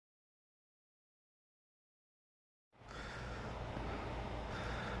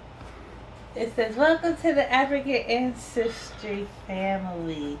It says, welcome to the African Ancestry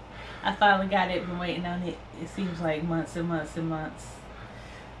family. I finally got it. Been waiting on it. It seems like months and months and months.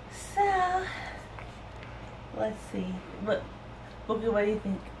 So, let's see. Boogie, what do you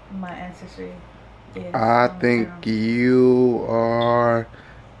think my ancestry is? I think you are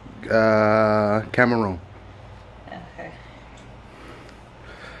Cameroon. Okay.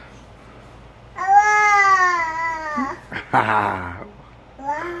 Haha.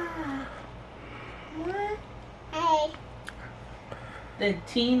 The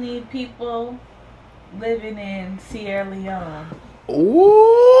teeny people living in Sierra Leone.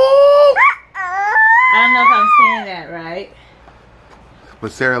 Ooh. I don't know if I'm saying that right.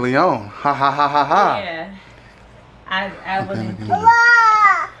 But Sierra Leone. Ha ha ha ha ha. Yeah. I wouldn't think.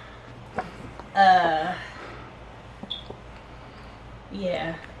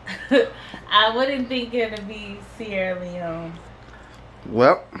 Yeah. I wouldn't think it'd be Sierra Leone.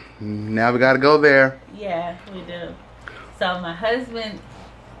 Well, now we gotta go there. Yeah, we do. So my husband,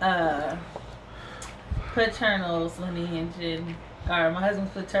 paternal's lineage, or my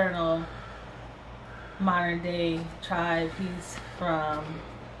husband's paternal modern day tribe, he's from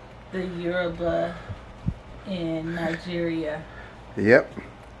the Yoruba in Nigeria. Yep.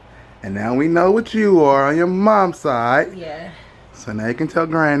 And now we know what you are on your mom's side. Yeah. So now you can tell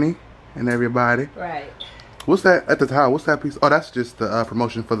Granny and everybody. Right. What's that at the top? What's that piece? Oh, that's just the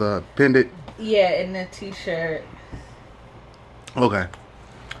promotion for the pendant. Yeah, and the t-shirt. Okay.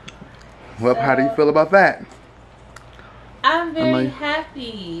 Well, So, how do you feel about that? I'm very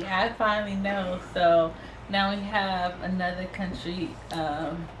happy. I finally know. So now we have another country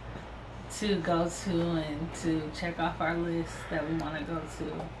to go to and to check off our list that we want to go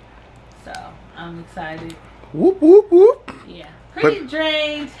to. So I'm excited. Whoop whoop whoop. Yeah, pretty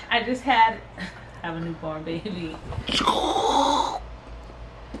drained. I just have a newborn baby.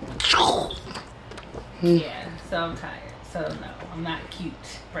 Yeah, so I'm tired. So no, I'm not cute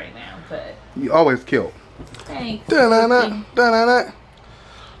right now, but You always kill. thanks. Da-na-na, da-na-na.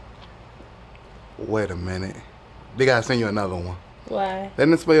 Wait a minute. They gotta send you another one. Why? They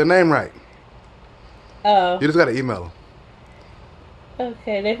didn't spell your name right. Oh. You just gotta email them.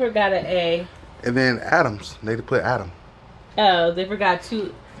 Okay, they forgot an A. And then Adams. They put Adam. Oh, they forgot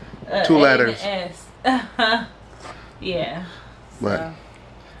two Two A letters. And S. Yeah. But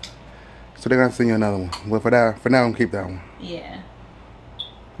so they're gonna send you another one. Well, for now, I'm gonna keep that one. Yeah.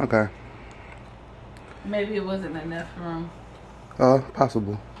 Okay. Maybe it wasn't enough room.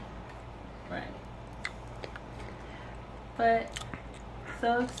 Possible. Right. But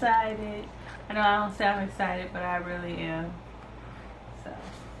so excited. I know I don't sound excited, but I really am. So,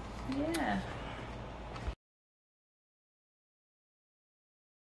 yeah.